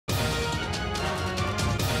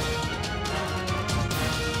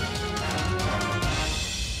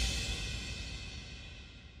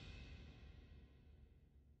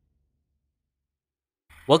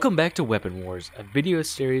Welcome back to Weapon Wars, a video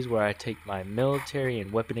series where I take my military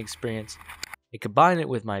and weapon experience and combine it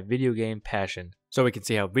with my video game passion, so we can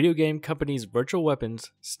see how video game companies' virtual weapons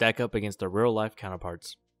stack up against their real-life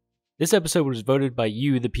counterparts. This episode was voted by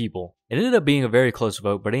you, the people. It ended up being a very close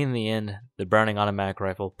vote, but in the end, the Browning automatic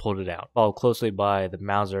rifle pulled it out, followed closely by the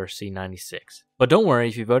Mauser C96. But don't worry,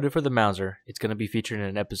 if you voted for the Mauser, it's going to be featured in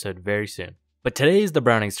an episode very soon. But today is the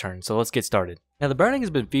Browning's turn, so let's get started. Now, the Browning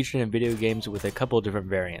has been featured in video games with a couple of different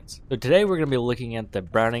variants. So today we're going to be looking at the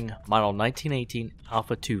Browning Model 1918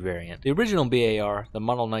 Alpha 2 variant. The original BAR, the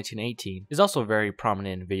Model 1918, is also very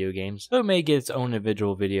prominent in video games, though it may get its own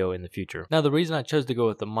individual video in the future. Now, the reason I chose to go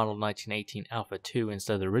with the Model 1918 Alpha 2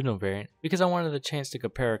 instead of the original variant, because I wanted the chance to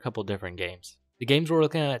compare a couple different games. The games we're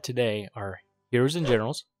looking at today are Heroes and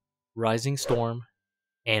Generals, Rising Storm,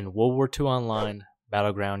 and World War II Online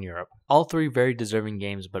Battleground Europe. All three very deserving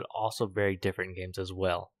games, but also very different games as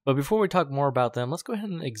well. But before we talk more about them, let's go ahead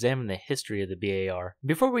and examine the history of the BAR.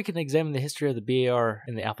 Before we can examine the history of the BAR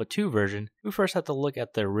in the Alpha 2 version, we first have to look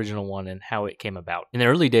at the original one and how it came about. In the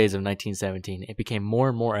early days of 1917, it became more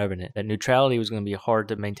and more evident that neutrality was going to be hard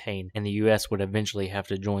to maintain, and the US would eventually have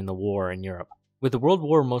to join the war in Europe. With the World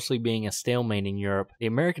War mostly being a stalemate in Europe, the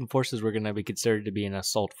American forces were going to be considered to be an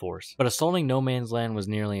assault force. But assaulting no man's land was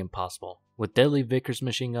nearly impossible. With deadly Vickers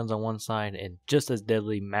machine guns on one side and just as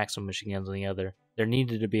deadly Maxim machine guns on the other, there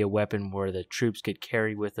needed to be a weapon where the troops could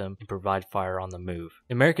carry with them and provide fire on the move.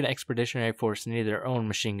 The American Expeditionary Force needed their own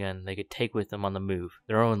machine gun they could take with them on the move,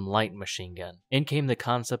 their own light machine gun. In came the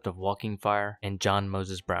concept of walking fire and John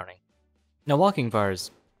Moses Browning. Now, walking fire is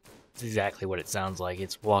exactly what it sounds like.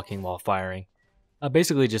 It's walking while firing.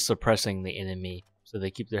 Basically just suppressing the enemy so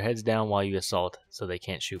they keep their heads down while you assault so they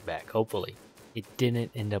can't shoot back, hopefully. It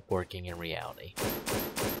didn't end up working in reality.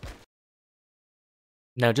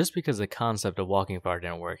 Now, just because the concept of walking fire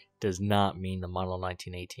didn't work does not mean the Model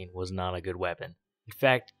 1918 was not a good weapon. In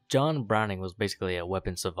fact, John Browning was basically a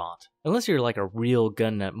weapon savant. Unless you're like a real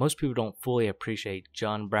gun nut, most people don't fully appreciate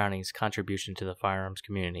John Browning's contribution to the firearms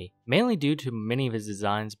community, mainly due to many of his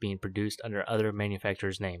designs being produced under other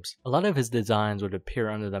manufacturers' names. A lot of his designs would appear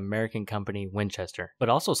under the American company Winchester, but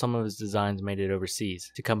also some of his designs made it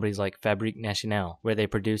overseas, to companies like Fabrique Nationale, where they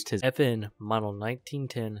produced his FN Model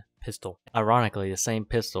 1910 pistol. Ironically, the same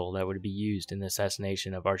pistol that would be used in the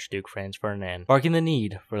assassination of Archduke Franz Ferdinand, sparking the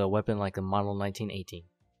need for a weapon like the Model 1918.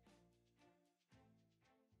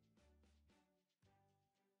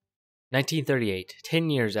 1938, 10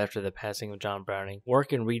 years after the passing of John Browning,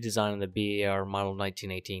 work in redesign of the BAR Model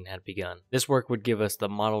 1918 had begun. This work would give us the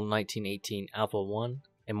Model 1918 Alpha 1,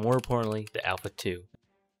 and more importantly, the Alpha 2.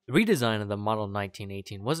 The redesign of the Model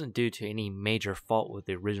 1918 wasn't due to any major fault with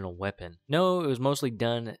the original weapon. No, it was mostly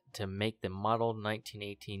done to make the Model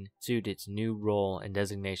 1918 suit its new role and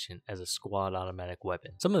designation as a squad automatic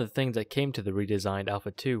weapon. Some of the things that came to the redesigned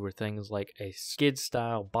Alpha 2 were things like a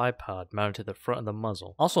skid-style bipod mounted to the front of the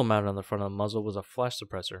muzzle. Also mounted on the front of the muzzle was a flash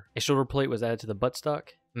suppressor. A shoulder plate was added to the buttstock.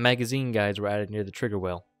 Magazine guides were added near the trigger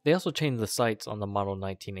well. They also changed the sights on the Model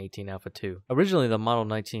 1918 Alpha 2. Originally, the Model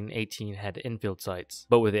 1918 had infield sights,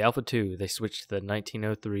 but with the Alpha 2, they switched to the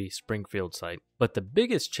 1903 Springfield sight. But the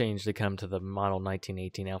biggest change to come to the Model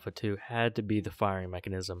 1918 Alpha 2 had to be the firing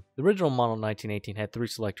mechanism. The original Model 1918 had 3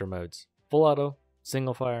 selector modes: full auto,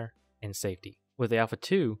 single fire, and safety. With the Alpha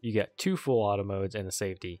 2, you got 2 full auto modes and a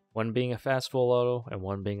safety, one being a fast full auto and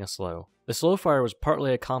one being a slow. The slow fire was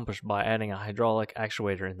partly accomplished by adding a hydraulic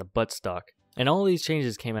actuator in the buttstock. And all these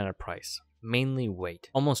changes came at a price, mainly weight,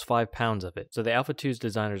 almost 5 pounds of it, so the Alpha 2's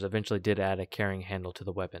designers eventually did add a carrying handle to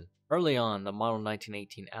the weapon. Early on, the Model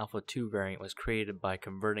 1918 Alpha 2 variant was created by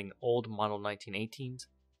converting old Model 1918s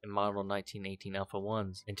and Model 1918 Alpha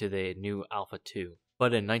 1s into the new Alpha 2.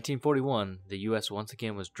 But in 1941, the US once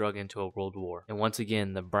again was dragged into a world war, and once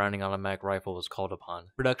again the Browning automatic rifle was called upon.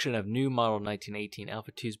 Production of new Model 1918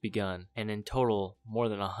 Alpha 2s begun, and in total, more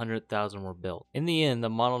than 100,000 were built. In the end, the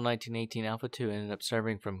Model 1918 Alpha 2 ended up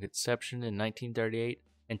serving from conception in 1938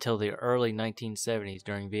 until the early 1970s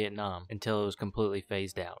during Vietnam, until it was completely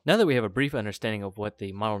phased out. Now that we have a brief understanding of what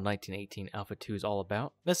the Model 1918 Alpha 2 is all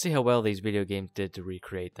about, let's see how well these video games did to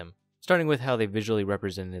recreate them. Starting with how they visually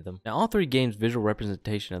represented them. Now, all 3 games' visual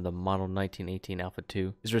representation of the Model 1918 Alpha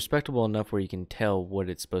 2 is respectable enough where you can tell what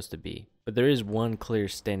it's supposed to be. But there is one clear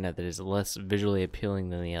standout that is less visually appealing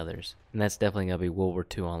than the others, and that's definitely going to be World War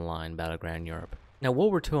II Online Battleground Europe. Now,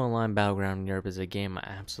 World War II Online Battleground Europe is a game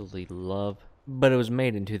I absolutely love, but it was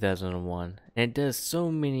made in 2001, and it does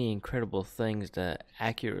so many incredible things to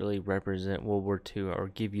accurately represent World War II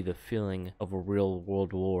or give you the feeling of a real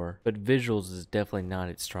world war, but visuals is definitely not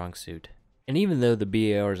its strong suit. And even though the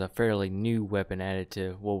BAR is a fairly new weapon added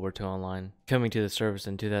to World War II Online, coming to the service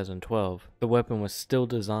in 2012, the weapon was still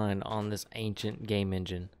designed on this ancient game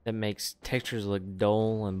engine that makes textures look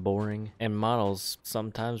dull and boring, and models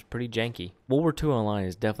sometimes pretty janky. World War II Online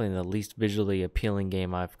is definitely the least visually appealing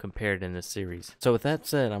game I've compared in this series. So with that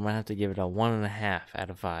said, I'm going to have to give it a 1.5 out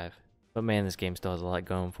of 5. But man, this game still has a lot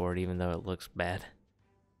going for it, even though it looks bad.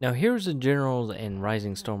 Now, Heroes and Generals and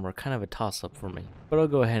Rising Storm are kind of a toss-up for me, but I'll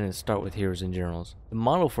go ahead and start with Heroes and Generals. The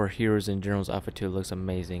model for Heroes and Generals Alpha 2 looks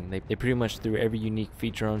amazing. They pretty much threw every unique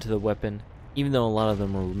feature onto the weapon, even though a lot of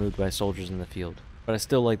them were removed by soldiers in the field. But I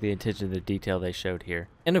still like the attention to detail they showed here.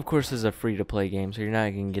 And of course, this is a free-to-play game, so you're not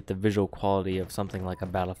going to get the visual quality of something like a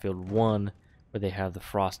Battlefield 1, where they have the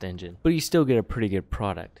Frost engine, but you still get a pretty good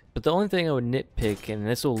product. But the only thing I would nitpick, and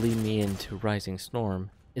this will lead me into Rising Storm,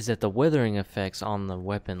 is that the weathering effects on the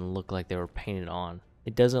weapon look like they were painted on.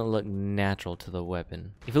 It doesn't look natural to the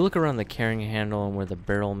weapon. If you look around the carrying handle and where the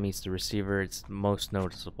barrel meets the receiver, it's most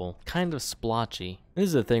noticeable. Kind of splotchy. This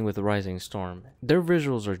is the thing with the Rising Storm. Their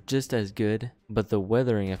visuals are just as good, but the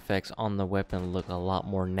weathering effects on the weapon look a lot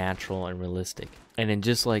more natural and realistic. And then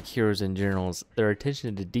just like Heroes and Generals, their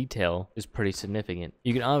attention to detail is pretty significant.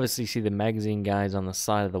 You can obviously see the magazine guides on the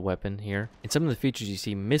side of the weapon here, and some of the features you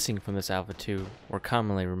see missing from this Alpha 2 were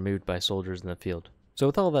commonly removed by soldiers in the field. So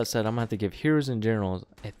with all that said, I'm going to have to give Heroes and Generals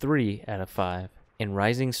a 3 out of 5, and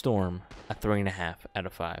Rising Storm a 3.5 out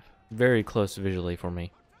of 5. Very close visually for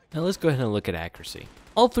me. Now let's go ahead and look at accuracy.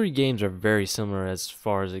 All three games are very similar as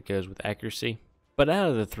far as it goes with accuracy, but out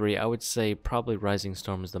of the three, I would say probably Rising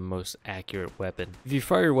Storm is the most accurate weapon. If you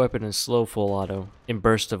fire your weapon in slow full auto, in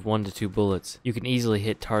bursts of 1 to 2 bullets, you can easily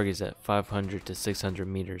hit targets at 500 to 600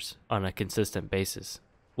 meters on a consistent basis.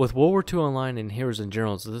 With World War II Online and Heroes and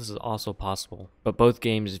Generals, this is also possible, but both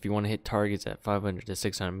games, if you want to hit targets at 500 to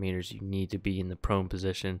 600 meters, you need to be in the prone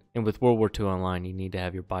position, and with World War II Online, you need to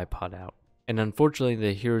have your bipod out. And unfortunately,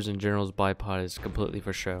 the Heroes and Generals bipod is completely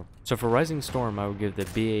for show. So for Rising Storm, I would give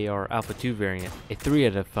the BAR Alpha 2 variant a 3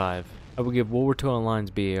 out of 5. I would give World War II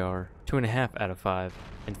Online's BAR 2.5 out of 5.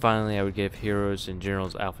 And finally, I would give Heroes and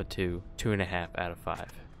Generals Alpha 2 2.5 out of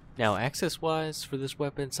 5. Now, access-wise for this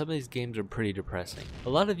weapon, some of these games are pretty depressing. A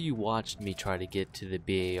lot of you watched me try to get to the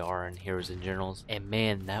BAR in Heroes and Generals, and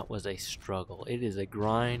man, that was a struggle. It is a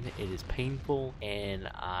grind, it is painful, and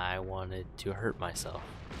I wanted to hurt myself.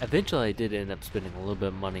 Eventually, I did end up spending a little bit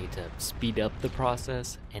of money to speed up the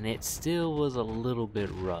process, and it still was a little bit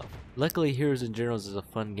rough. Luckily, Heroes and Generals is a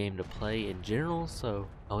fun game to play in general, so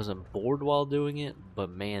I wasn't bored while doing it, but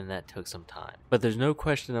man, that took some time. But there's no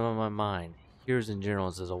question in my mind, Heroes and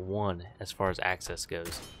Generals is a 1 as far as access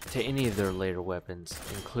goes to any of their later weapons,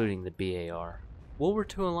 including the BAR. World War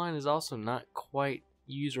II Online is also not quite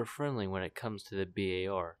user-friendly when it comes to the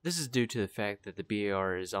BAR. This is due to the fact that the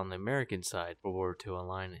BAR is on the American side for World War II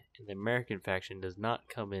Online, and the American faction does not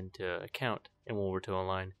come into account in World War II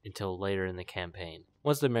Online until later in the campaign.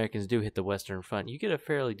 Once the Americans do hit the Western Front, you get a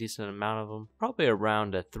fairly decent amount of them, probably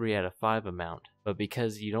around a 3 out of 5 amount. But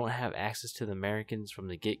because you don't have access to the Americans from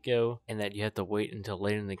the get-go, and that you have to wait until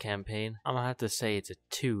later in the campaign, I'm going to have to say it's a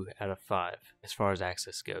 2 out of 5 as far as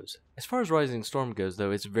access goes. As far as Rising Storm goes though,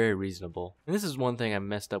 it's very reasonable. And this is one thing I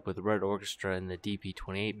messed up with Red Orchestra in the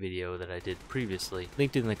DP28 video that I did previously,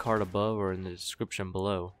 linked in the card above or in the description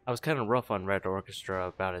below. I was kind of rough on Red Orchestra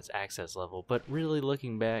about its access level, but really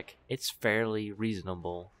looking back, it's fairly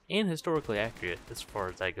reasonable and historically accurate as far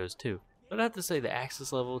as that goes too. But I have to say the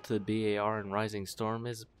access level to the BAR and Rising Storm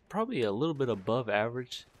is probably a little bit above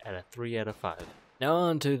average at a 3 out of 5. Now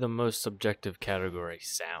on to the most subjective category,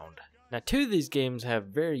 sound. Now 2 of these games have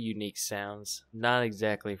very unique sounds, not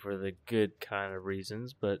exactly for the good kind of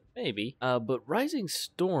reasons, but maybe. But Rising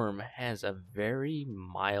Storm has a very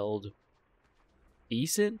mild,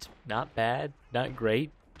 decent, not bad, not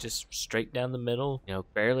great, just straight down the middle,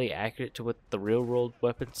 barely accurate to what the real world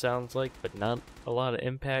weapon sounds like, but not a lot of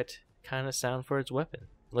impact kind of sound for its weapon.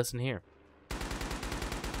 Listen here.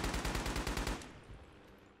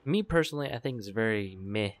 Me personally, I think it's a very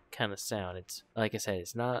meh kind of sound. It's like I said,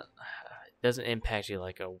 it doesn't impact you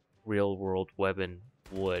like a real world weapon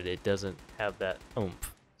would. It doesn't have that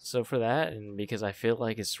oomph. So for that, and because I feel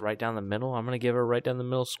like it's right down the middle, I'm going to give it a right down the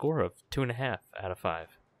middle score of 2.5 out of 5.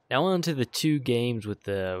 Now on to the 2 games with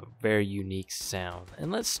the very unique sound,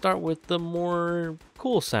 and let's start with the more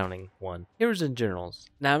cool sounding one, Heroes and Generals.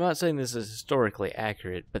 Now I'm not saying this is historically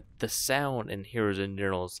accurate, but the sound in Heroes and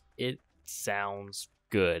Generals, it sounds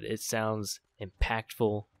good. It sounds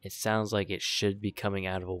impactful. It sounds like it should be coming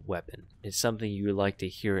out of a weapon. It's something you would like to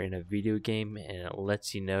hear in a video game, and it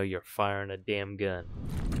lets you know you're firing a damn gun.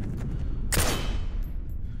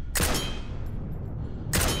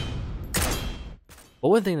 But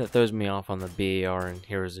one thing that throws me off on the BAR and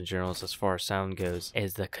Heroes and Journals as far as sound goes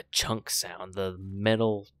is the ka-chunk sound, the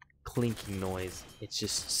metal clinking noise. It's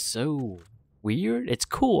just so weird. It's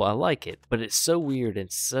cool, I like it, but it's so weird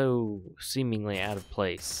and so seemingly out of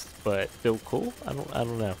place, but still cool. I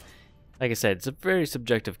don't know. Like I said, it's a very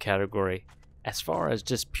subjective category. As far as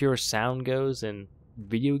just pure sound goes in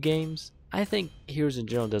video games, I think Heroes in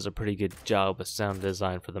General does a pretty good job with sound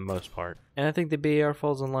design for the most part, and I think the BAR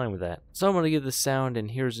falls in line with that. So I'm going to give the sound in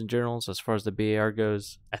Heroes and Journals, as far as the BAR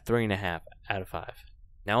goes, a 3.5 out of 5.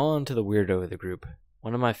 Now on to the weirdo of the group.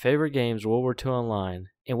 One of my favorite games, World War II Online,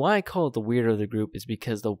 and why I call it the weirdo of the group is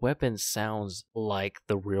because the weapon sounds like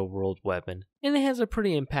the real world weapon, and it has a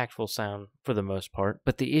pretty impactful sound for the most part,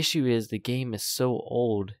 but the issue is the game is so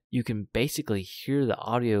old, you can basically hear the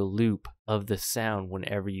audio loop of the sound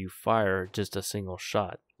whenever you fire just a single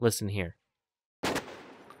shot. Listen here.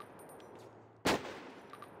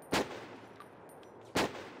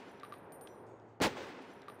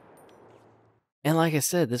 And like I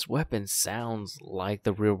said, this weapon sounds like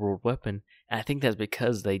the real world weapon, and I think that's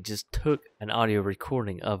because they just took an audio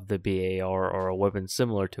recording of the BAR or a weapon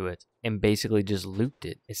similar to it and basically just looped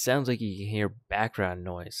it. It sounds like you can hear background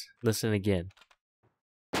noise. Listen again.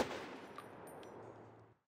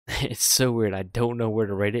 It's so weird. I don't know where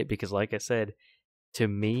to rate it because like I said, to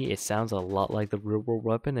me, it sounds a lot like the real world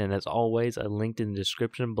weapon, and as always, I linked in the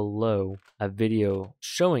description below a video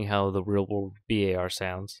showing how the real world BAR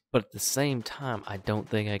sounds. But at the same time, I don't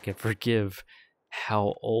think I can forgive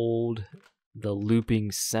how old the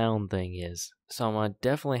looping sound thing is. So I'm gonna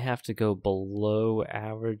definitely have to go below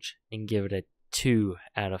average and give it a 2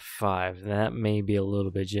 out of 5. That may be a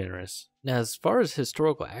little bit generous. Now, as far as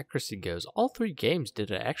historical accuracy goes, all three games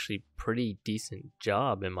did an actually pretty decent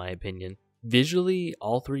job in my opinion. Visually,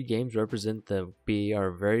 all three games represent the BAR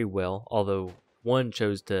very well, although one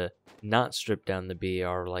chose to not strip down the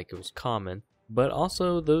BAR like it was common, but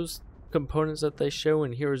also those components that they show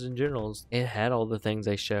in Heroes and Generals, it had all the things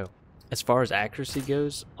they show. As far as accuracy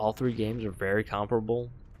goes, all three games are very comparable,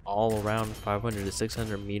 all around 500 to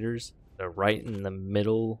 600 meters. They're right in the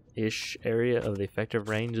middle-ish area of the effective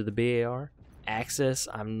range of the BAR. Access,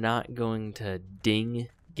 I'm not going to ding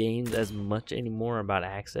games as much anymore about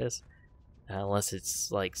access. Unless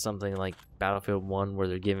it's like something like Battlefield 1 where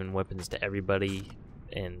they're giving weapons to everybody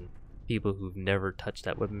and people who've never touched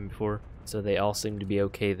that weapon before. So they all seem to be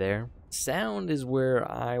okay there. Sound is where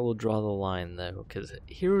I will draw the line though, because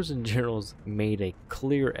Heroes and Generals made a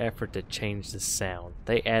clear effort to change the sound.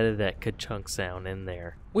 They added that ka-chunk sound in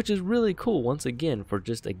there, which is really cool once again for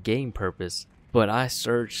just a game purpose. But I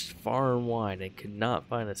searched far and wide and could not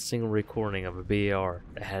find a single recording of a BAR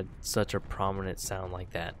that had such a prominent sound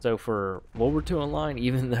like that. So for World War II Online,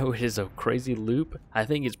 even though it is a crazy loop, I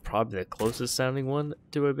think it's probably the closest sounding one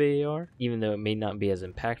to a BAR, even though it may not be as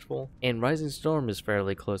impactful. And Rising Storm is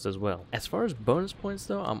fairly close as well. As far as bonus points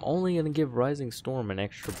though, I'm only going to give Rising Storm an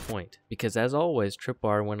extra point, because as always,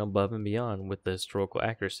 Tripwire went above and beyond with the historical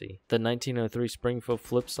accuracy. The 1903 Springfield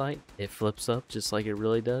flip sight, it flips up just like it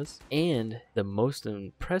really does, and the most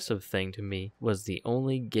impressive thing to me was the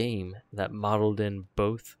only game that modeled in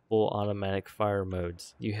both full automatic fire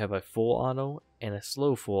modes. You have a full auto and a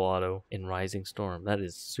slow full auto in Rising Storm. That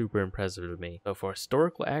is super impressive to me. So for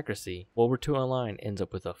historical accuracy, World War II Online ends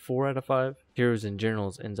up with a 4 out of 5, Heroes and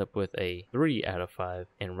Generals ends up with a 3 out of 5,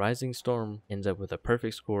 and Rising Storm ends up with a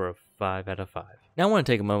perfect score of 5 out of 5. Now I want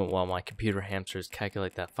to take a moment while my computer hamsters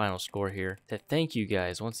calculate that final score here to thank you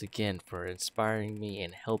guys once again for inspiring me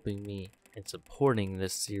and helping me and supporting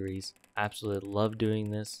this series. I absolutely love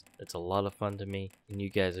doing this. It's a lot of fun to me, and you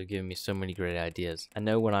guys have given me so many great ideas. I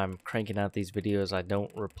know when I'm cranking out these videos, I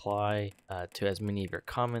don't reply to as many of your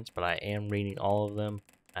comments, but I am reading all of them.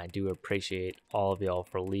 I do appreciate all of y'all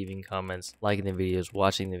for leaving comments, liking the videos,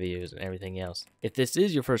 watching the videos, and everything else. If this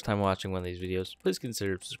is your first time watching one of these videos, please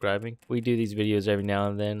consider subscribing. We do these videos every now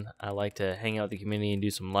and then. I like to hang out with the community and do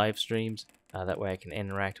some live streams. That way I can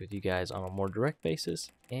interact with you guys on a more direct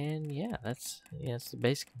basis. And yeah, that's the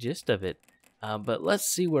basic gist of it. But let's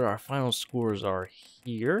see what our final scores are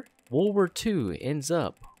here. World War II ends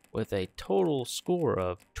up with a total score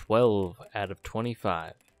of 12 out of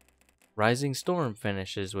 25. Rising Storm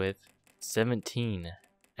finishes with 17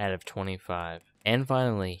 out of 25. And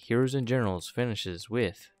finally, Heroes and Generals finishes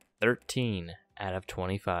with 13 out of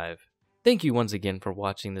 25. Thank you once again for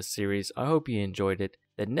watching this series. I hope you enjoyed it.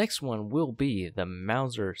 The next one will be the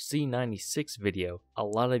Mauser C96 video a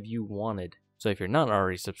lot of you wanted. So if you're not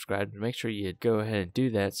already subscribed, make sure you go ahead and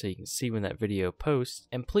do that so you can see when that video posts.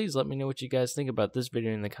 And please let me know what you guys think about this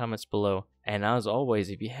video in the comments below. And as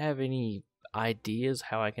always, if you have any ideas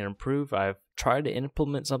how I can improve, I've tried to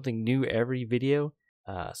implement something new every video.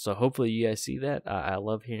 So hopefully you guys see that. I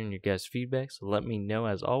love hearing your guys' feedback, so let me know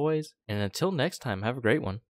as always. And until next time, have a great one.